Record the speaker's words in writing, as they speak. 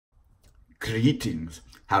Greetings,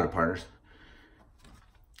 howdy partners.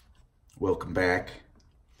 Welcome back.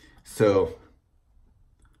 So,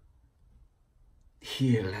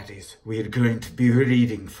 here laddies, we are going to be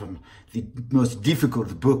reading from the most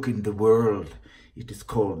difficult book in the world. It is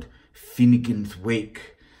called Finnegans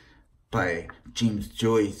Wake by James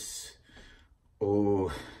Joyce.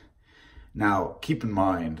 Oh, now keep in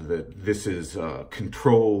mind that this is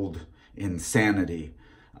controlled insanity,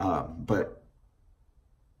 but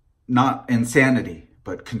not insanity,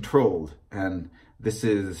 but controlled. And this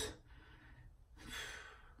is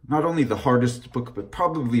not only the hardest book, but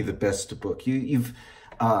probably the best book. You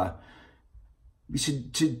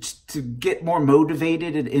should to get more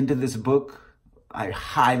motivated into this book. I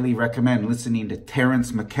highly recommend listening to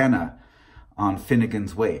Terence McKenna on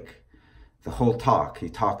Finnegans Wake. The whole talk, he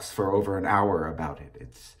talks for over an hour about it.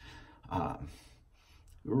 It's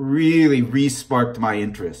really re-sparked my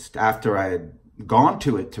interest after I had gone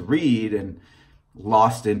to it to read and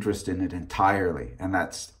lost interest in it entirely. And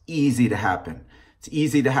that's easy to happen. It's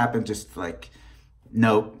easy to happen, just like,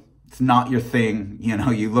 nope, it's not your thing. You know,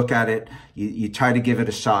 you look at it, you try to give it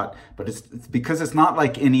a shot, but it's because it's not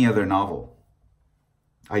like any other novel.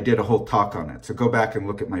 I did a whole talk on it, so go back and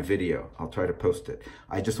look at my video. I'll try to post it.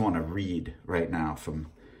 I just want to read right now from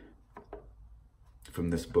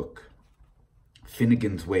this book,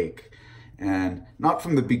 Finnegans Wake, and not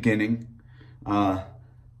from the beginning.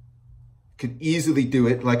 Could easily do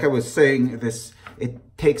it. Like I was saying,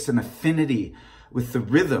 it takes an affinity with the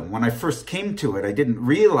rhythm. When I first came to it, I didn't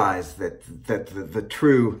realize that the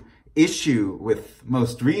true issue with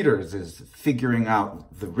most readers is figuring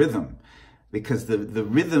out the rhythm, because the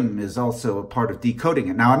rhythm is also a part of decoding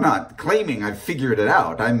it. Now, I'm not claiming I've figured it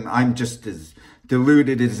out. I'm just as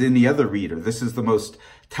deluded as any other reader. This is the most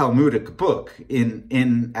Talmudic book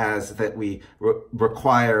in as that we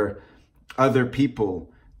require other people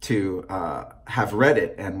to have read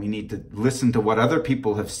it, and we need to listen to what other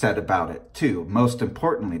people have said about it too, most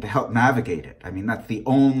importantly, to help navigate it. I mean, that's the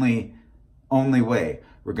only way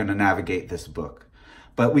we're going to navigate this book.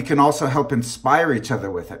 But we can also help inspire each other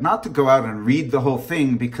with it. Not to go out and read the whole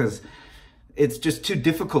thing, because it's just too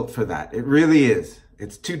difficult for that. It really is.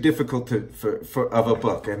 It's too difficult of a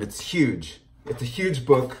book, and it's huge. It's a huge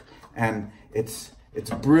book, and it's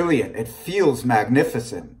brilliant. It feels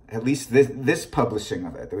magnificent. At least this publishing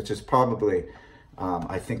of it, which is probably,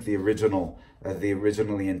 I think, the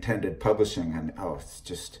originally intended publishing. And oh,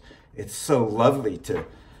 it's so lovely to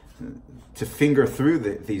finger through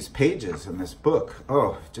these pages in this book.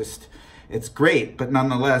 Oh, it's great. But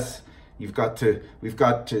nonetheless, we've got to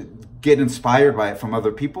get inspired by it from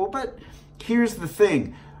other people. But here's the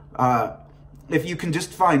thing: if you can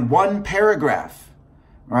just find one paragraph,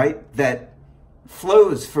 right, that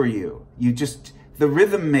flows for you, the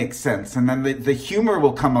rhythm makes sense, and then the humor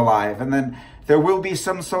will come alive, and then there will be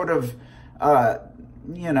some sort of,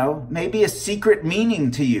 maybe a secret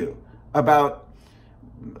meaning to you about,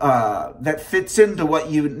 that fits into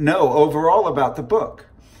what you know overall about the book.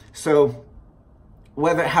 So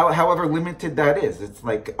however limited that is, it's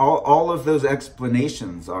like all of those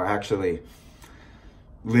explanations are actually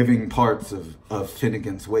living parts of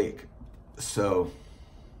Finnegans Wake. So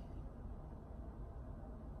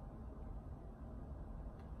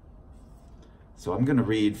I'm going to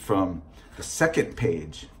read from the second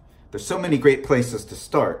page. There's so many great places to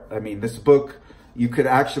start. I mean, this book, you could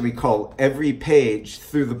actually call every page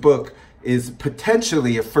through the book is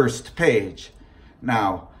potentially a first page.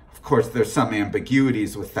 Now, of course, there's some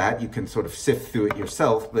ambiguities with that. You can sort of sift through it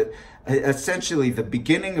yourself. But essentially, the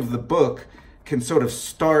beginning of the book can sort of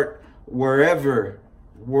start wherever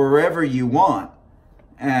you want.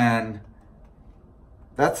 And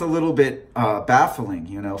that's a little bit baffling,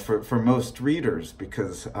 for most readers,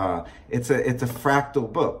 because it's a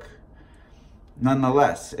fractal book.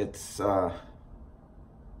 Nonetheless, it's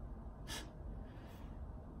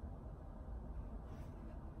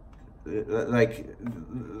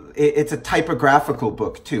it's a typographical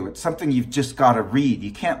book too. It's something you've just got to read.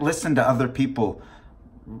 You can't listen to other people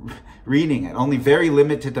reading it. Only very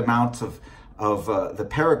limited amounts of the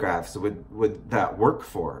paragraphs would that work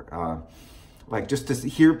for. Like, just to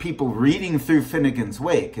hear people reading through Finnegans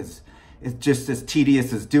Wake is just as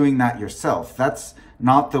tedious as doing that yourself. That's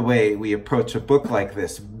not the way we approach a book like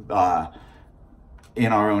this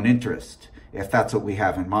in our own interest, if that's what we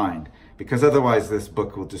have in mind. Because otherwise this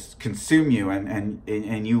book will just consume you, and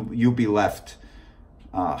you'll be left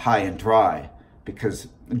high and dry. Because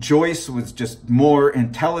Joyce was just more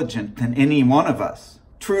intelligent than any one of us.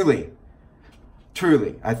 Truly.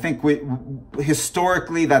 I think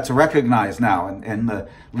historically that's recognized now in the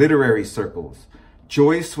literary circles.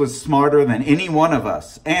 Joyce was smarter than any one of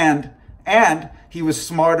us, and And he was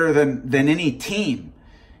smarter than any teams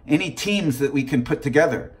that we can put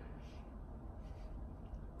together.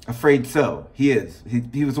 Afraid so. He is.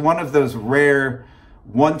 He was one of those rare,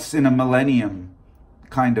 once in a millennium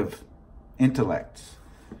kind of intellects.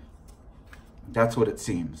 That's what it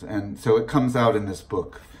seems. And so it comes out in this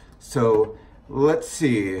book. So let's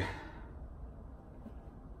see.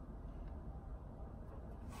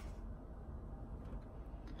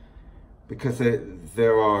 Because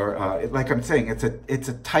there are, like I'm saying, it's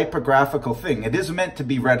a typographical thing. It is meant to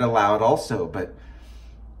be read aloud also, but,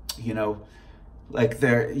 you know, like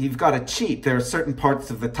you've got to cheat. There are certain parts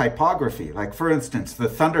of the typography. Like, for instance, the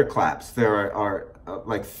thunderclaps. There are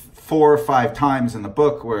like 4 or 5 times in the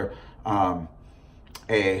book where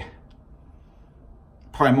a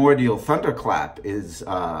primordial thunderclap is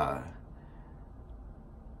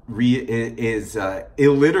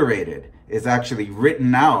alliterated, is actually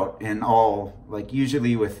written out in all, like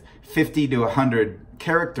usually with 50 to 100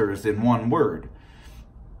 characters in one word.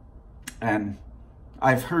 And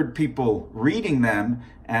I've heard people reading them,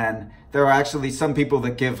 and there are actually some people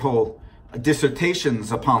that give whole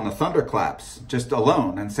dissertations upon the thunderclaps just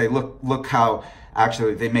alone and say, look how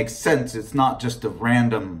actually they make sense. It's not just a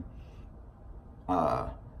random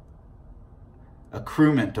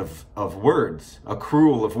accruement of words,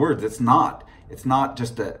 accrual of words. It's not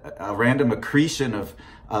just a random accretion of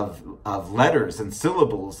letters and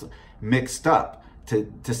syllables mixed up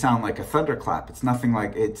to sound like a thunderclap. It's nothing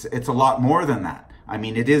like, it's a lot more than that. I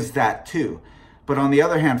mean, it is that too. But on the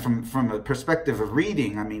other hand, from a perspective of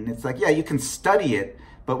reading, I mean, it's like, yeah, you can study it,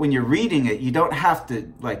 but when you're reading it, you don't have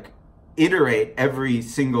to like iterate every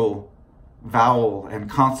single vowel and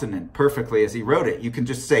consonant perfectly as he wrote it. You can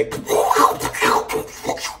just say,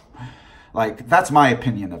 like, that's my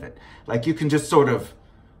opinion of it. Like, you can just sort of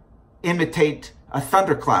imitate a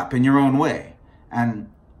thunderclap in your own way.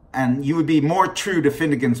 And you would be more true to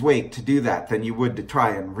Finnegans Wake to do that than you would to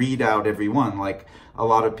try and read out every one like a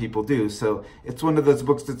lot of people do. So it's one of those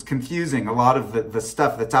books that's confusing. A lot of the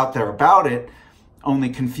stuff that's out there about it only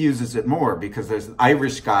confuses it more because there's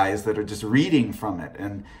Irish guys that are just reading from it.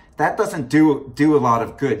 And that doesn't do a lot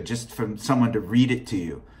of good just from someone to read it to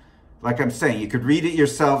you. Like I'm saying, you could read it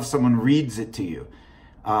yourself, someone reads it to you.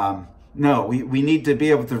 No, we need to be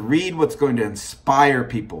able to read what's going to inspire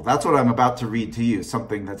people. That's what I'm about to read to you,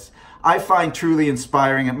 something that's I find truly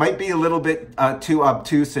inspiring. It might be a little bit too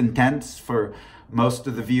obtuse and dense for most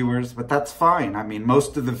of the viewers, but that's fine. I mean,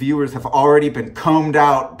 most of the viewers have already been combed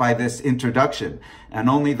out by this introduction, and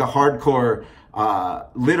only the hardcore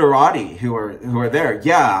literati who are there.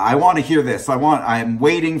 Yeah, I want to hear this. I'm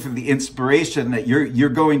waiting for the inspiration that you're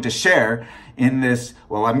going to share in this.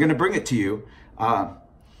 Well, I'm going to bring it to you.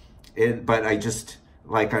 But I just,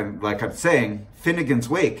 like I'm saying, Finnegans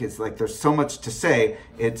Wake is like, there's so much to say.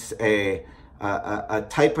 It's a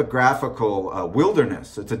typographical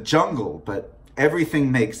wilderness. It's a jungle, but everything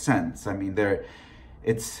makes sense. I mean,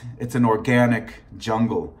 it's an organic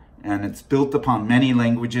jungle, and it's built upon many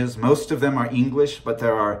languages. Most of them are English, but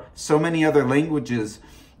there are so many other languages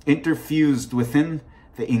interfused within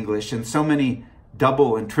the English, and so many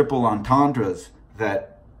double and triple entendres that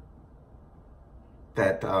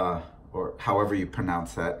or however you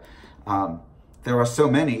pronounce that, there are so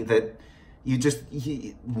many that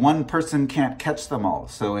one person can't catch them all.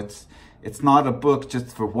 So it's not a book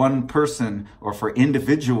just for one person or for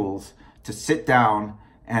individuals to sit down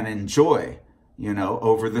and enjoy, you know,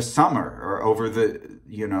 over the summer or over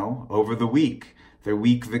the week, their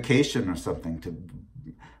week vacation or something, to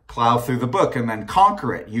plow through the book and then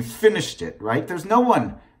conquer it. You've finished it, right? There's no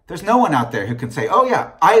one out there who can say, oh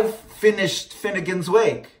yeah, I've finished Finnegans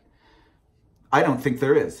Wake. I don't think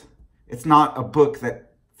there is. It's not a book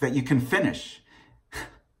that you can finish.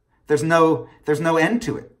 There's no end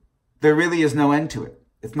to it. There really is no end to it.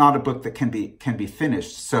 It's not a book that can be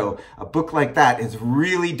finished. So a book like that is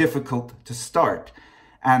really difficult to start.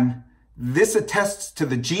 And this attests to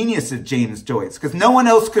the genius of James Joyce, because no one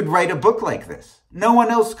else could write a book like this. No one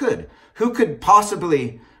else could. Who could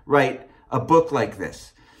possibly write a book like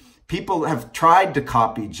this? People have tried to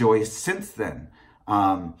copy Joyce since then.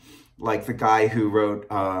 Like the guy who wrote,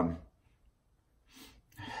 man,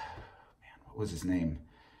 what was his name?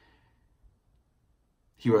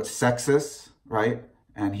 He wrote Sexus, right?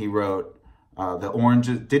 And he wrote The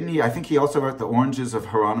Oranges, didn't he? I think he also wrote The Oranges of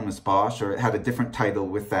Hieronymus Bosch, or it had a different title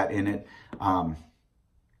with that in it.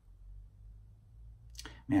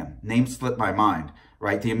 Man, name slipped my mind,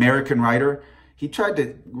 right? The American writer. He tried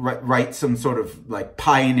to write some sort of like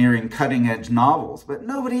pioneering, cutting edge novels, but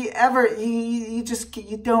nobody ever, you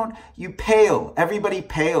pale. Everybody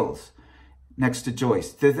pales next to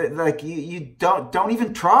Joyce. Like you don't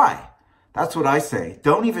even try. That's what I say.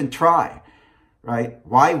 Don't even try, right?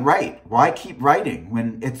 Why write? Why keep writing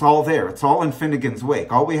when it's all there? It's all in Finnegans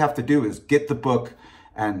Wake. All we have to do is get the book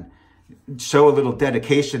and show a little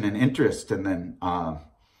dedication and interest, and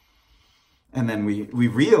then we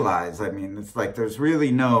realize, I mean, it's like there's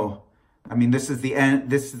really no, I mean, this is the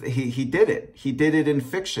end. He did it. He did it in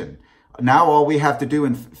fiction. Now all we have to do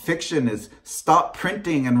in fiction is stop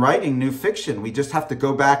printing and writing new fiction. We just have to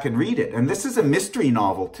go back and read it. And this is a mystery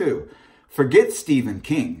novel too. Forget Stephen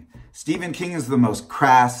King. Stephen King is the most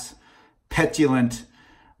crass, petulant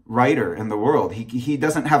writer in the world. He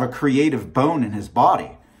doesn't have a creative bone in his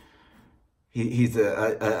body. He's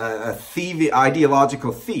a thief,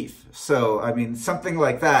 ideological thief. So, I mean, something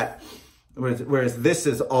like that, whereas this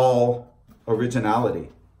is all originality.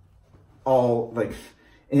 All, like,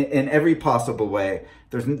 in every possible way.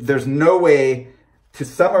 There's no way to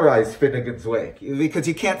summarize Finnegans Wake, because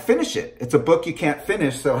you can't finish it. It's a book you can't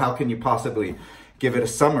finish, so how can you possibly give it a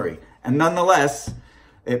summary? And nonetheless,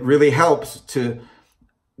 it really helps to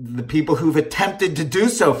the people who've attempted to do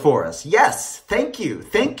so for us. Yes, thank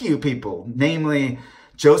you people, namely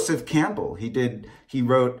Joseph Campbell. He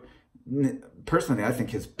wrote, personally, I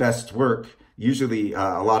think his best work. Usually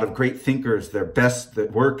a lot of great thinkers, their best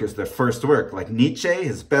work is their first work. Like Nietzsche,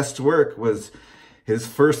 his best work was his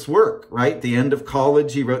first work, right? The End of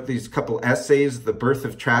College, he wrote these couple essays, The Birth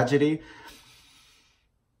of Tragedy.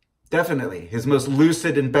 Definitely his most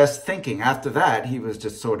lucid and best thinking. After that, he was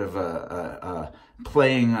just sort of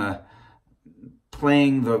playing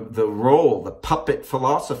the role, the puppet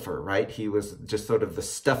philosopher, right? He was just sort of the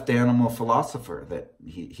stuffed animal philosopher that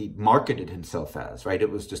he marketed himself as, right?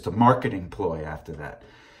 It was just a marketing ploy after that.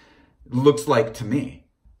 Looks like to me.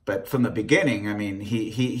 But from the beginning, I mean,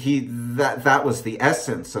 that was the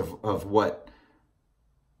essence of what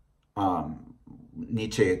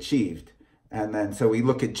Nietzsche achieved. And then, so we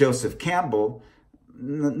look at Joseph Campbell,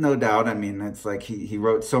 no doubt. I mean, it's like he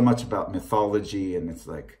wrote so much about mythology, and it's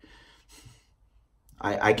like,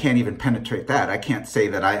 I can't even penetrate that. I can't say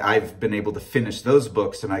that I've been able to finish those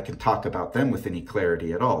books and I can talk about them with any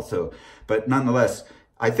clarity at all. So, but nonetheless,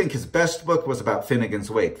 I think his best book was about Finnegans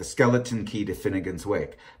Wake, The Skeleton Key to Finnegans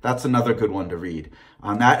Wake. That's another good one to read.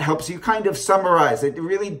 That helps you kind of summarize. It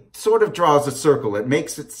really sort of draws a circle. It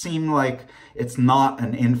makes it seem like it's not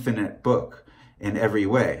an infinite book in every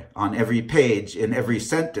way, on every page, in every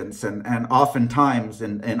sentence, and oftentimes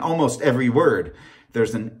in almost every word.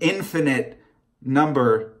 There's an infinite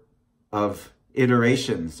number of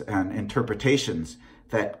iterations and interpretations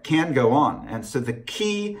that can go on. And so the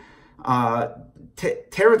key,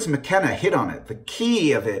 Terence McKenna hit on it. The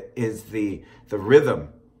key of it is the rhythm.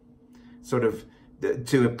 Sort of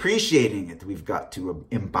to appreciating it, we've got to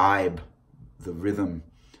imbibe the rhythm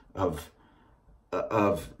of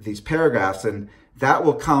these paragraphs, and that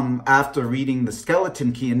will come after reading The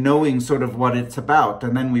Skeleton Key and knowing sort of what it's about.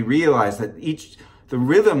 And then we realize that the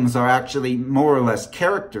rhythms are actually more or less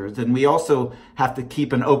characters, and we also have to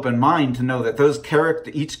keep an open mind to know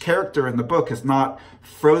that each character in the book is not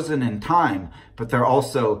frozen in time, but they're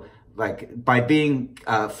also, like, by being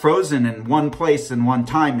frozen in one place and one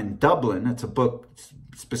time in Dublin. It's a book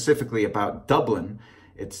specifically about Dublin.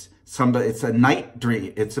 It's a night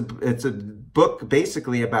dream. It's a book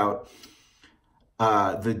basically about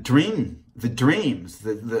the dreams,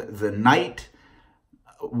 the night,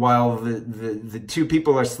 while the two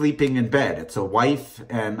people are sleeping in bed. It's a wife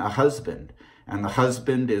and a husband. And the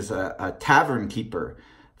husband is a tavern keeper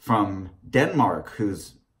from Denmark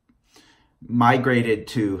who's migrated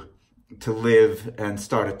to live and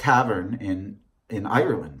start a tavern in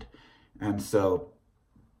Ireland. And so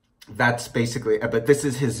that's basically, but this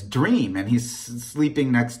is his dream, and he's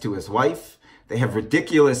sleeping next to his wife. They have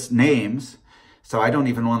ridiculous names. So I don't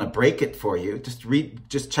even want to break it for you.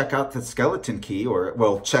 Just check out The Skeleton Key, or,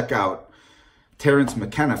 well, check out Terence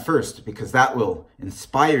McKenna first, because that will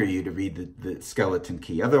inspire you to read the Skeleton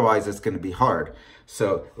Key. Otherwise, it's going to be hard.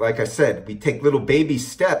 So, like I said, we take little baby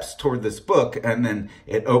steps toward this book, and then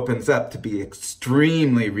it opens up to be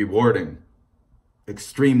extremely rewarding.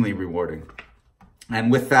 Extremely rewarding.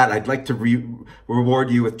 And with that, I'd like to reward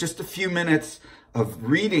you with just a few minutes of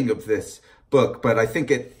reading of this book, but I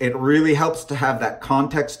think it really helps to have that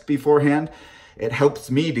context beforehand. It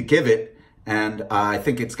helps me to give it, and I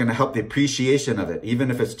think it's going to help the appreciation of it,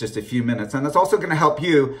 even if it's just a few minutes. And it's also going to help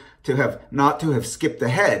you to not to have skipped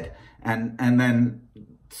ahead and then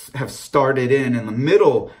have started in the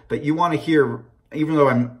middle. But you want to hear, even though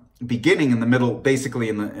I'm beginning in the middle, basically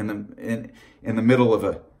in the middle of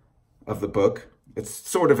the book. It's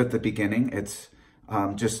sort of at the beginning. It's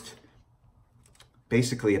just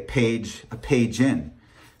basically a page in.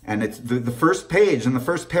 And it's the first page and the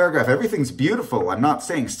first paragraph, everything's beautiful. I'm not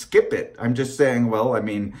saying skip it. I'm just saying, well, I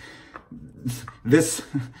mean, this,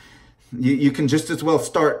 you can just as well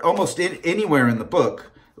start almost anywhere in the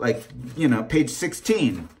book, like, you know, page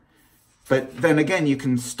 16. But then again, you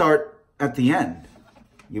can start at the end.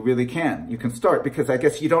 You really can. You can start, because I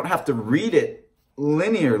guess you don't have to read it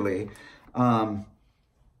linearly.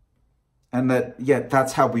 And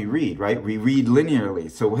that's how we read, right? We read linearly.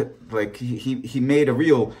 So like he made a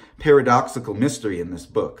real paradoxical mystery in this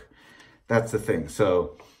book. That's the thing.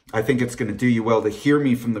 So I think it's going to do you well to hear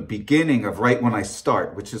me from the beginning of right when I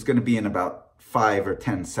start, which is going to be in about 5 or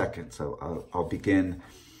 10 seconds. So I'll begin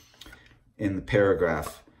in the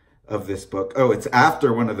paragraph of this book. Oh, it's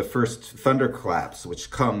after one of the first thunderclaps, which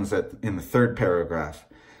comes in the 3rd paragraph.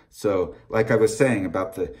 So like I was saying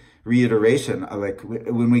about the reiteration, like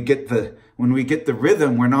when we get the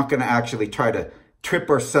rhythm, we're not going to actually try to trip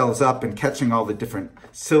ourselves up in catching all the different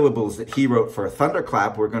syllables that he wrote for a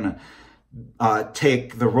thunderclap. We're going to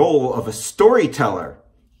take the role of a storyteller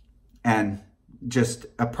and just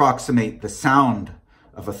approximate the sound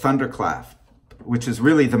of a thunderclap, which is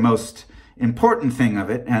really the most important thing of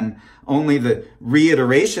it, and only the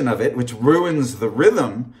reiteration of it, which ruins the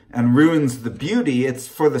rhythm and ruins the beauty. It's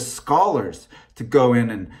for the scholars to go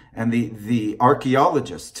in and the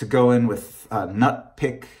archaeologists to go in with nut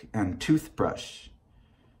pick and toothbrush,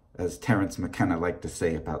 as Terence McKenna liked to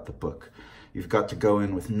say about the book. You've got to go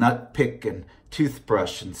in with nut pick and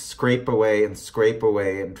toothbrush and scrape away and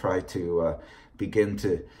try to begin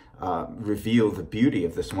to reveal the beauty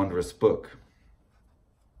of this wondrous book.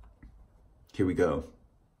 Here we go.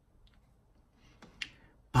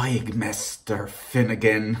 Bygmester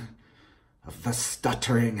Finnegan of the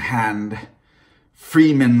stuttering hand,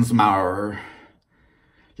 Freeman's Maurer,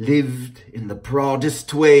 lived in the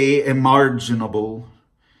broadest way imaginable,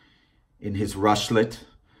 in his rushlet,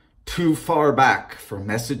 too far back for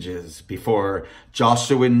messages before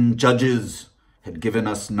Joshuan judges had given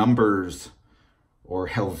us numbers, or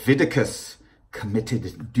Helvidicus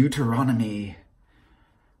committed Deuteronomy.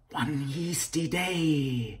 One yeasty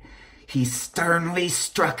day, he sternly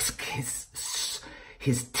struck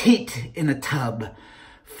his teat in a tub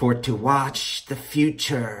for to watch the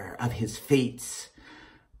future of his fates.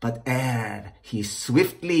 But ere he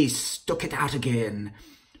swiftly stuck it out again,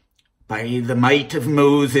 by the might of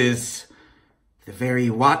Moses, the very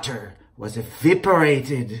water was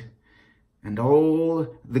evaporated, and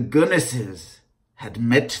all the Gunnesses had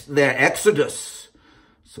met their exodus.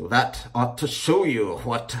 So that ought to show you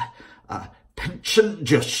what a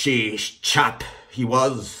penchant-jushy chap he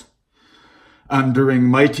was. And during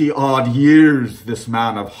mighty odd years, this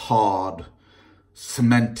man of Hod,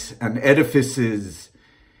 cement and edifices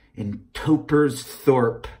in Toper's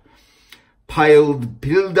Thorpe, piled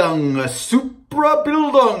bildung supra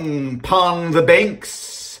bildung upon the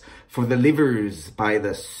banks for the livers by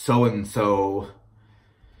the so-and-so.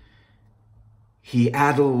 He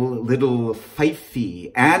addle little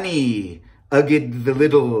Fifey, Annie, ugged the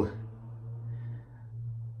little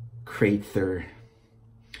crater.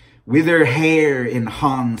 With her hair in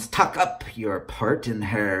Hans, tuck up your part in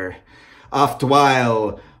her. Oft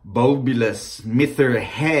while, bulbulous, mither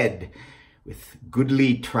head, with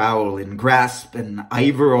goodly trowel in grasp and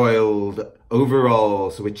ivor-oiled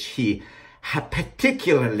overalls, which he had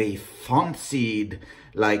particularly fancied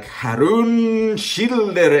like Harun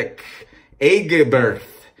Schilderic, Egebert.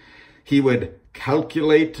 He would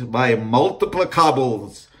calculate by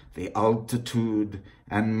multiplicables the altitude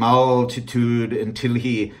and multitude until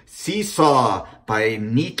he seesaw by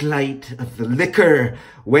neat light of the liquor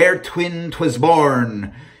where twin 'twas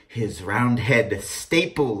born, his round head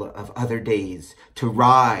staple of other days to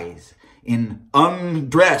rise in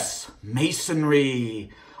undress masonry,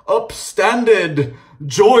 upstanded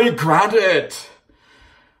joy granted,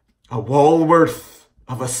 a Walworth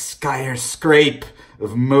of a skyer scrape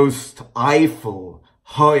of most Eiffel,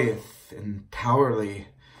 highth and towerly,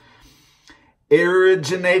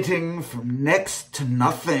 originating from next to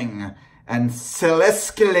nothing, and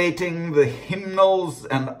celesculating the hymnals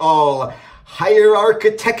and all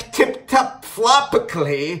hierarchitect tip-top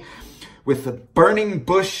flopically, with the burning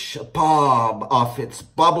bush bob off its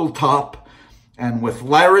bubble top, and with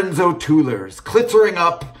Lorenzo Toolers clittering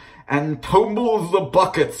up, and tumbles the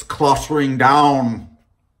buckets clattering down.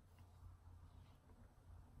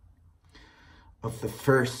 Of the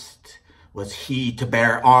first was he to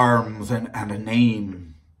bear arms and a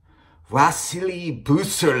name, Vasily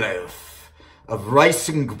Buserlev of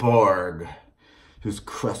Reisingborg, whose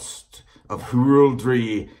crust of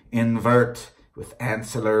heraldry invert with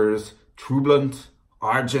ancillars, troublant,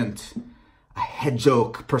 argent, a hedge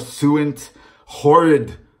oak pursuant,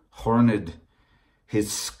 horrid horned,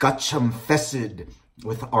 his scutcheon fessed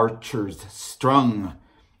with archers strung,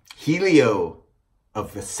 Helio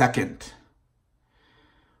of the second.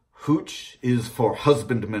 Hooch is for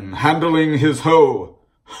husbandman handling his hoe.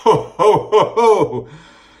 Ho, ho, ho, ho!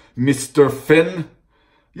 Mr. Finn,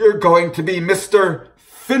 you're going to be Mr.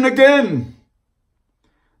 Finn again.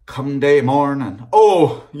 Come day morn and,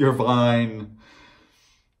 oh, your vine.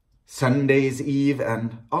 Sunday's eve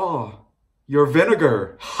and, oh, your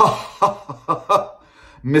vinegar. Ha, ha, ha, ha.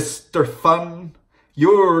 Mr. Fun,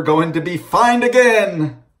 you're going to be fine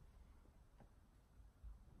again.